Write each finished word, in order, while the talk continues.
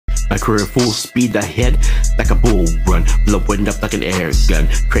My career full speed ahead, like a bull run, blowing up like an air gun.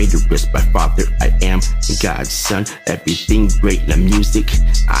 Traitorous, my father, I am God's son. Everything great in the music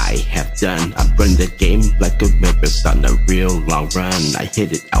I have done. I run the game like a marathon, a real long run. I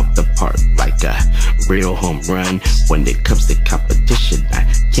hit it out the park like a real home run. When it comes to competition, I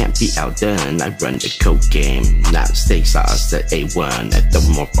can't be outdone. I run the code game, not steak sauce at A1. I throw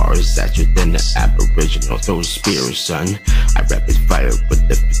more bars at you than the aboriginal throw spears, son. I rapid fire with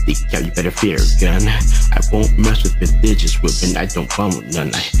the 50 cal, you better fear, gun. I won't mess with religious women, I don't want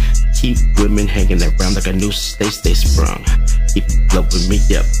none. I keep women hanging around like a noose, stay sprung. Keep blowing me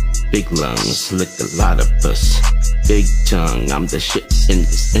up, big lungs, lick a lot of puss, big tongue. I'm the shit in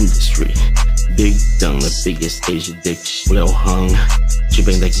this industry. Big tongue, the biggest Asian dick, well hung.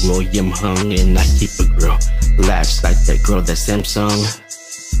 Dripping like William Hung, and I keep a girl latched like that girl that Samsung.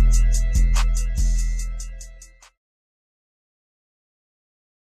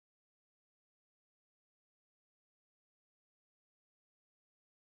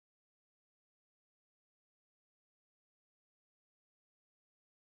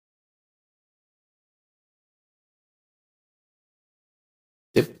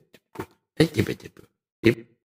 Dip, dip, dip, dip.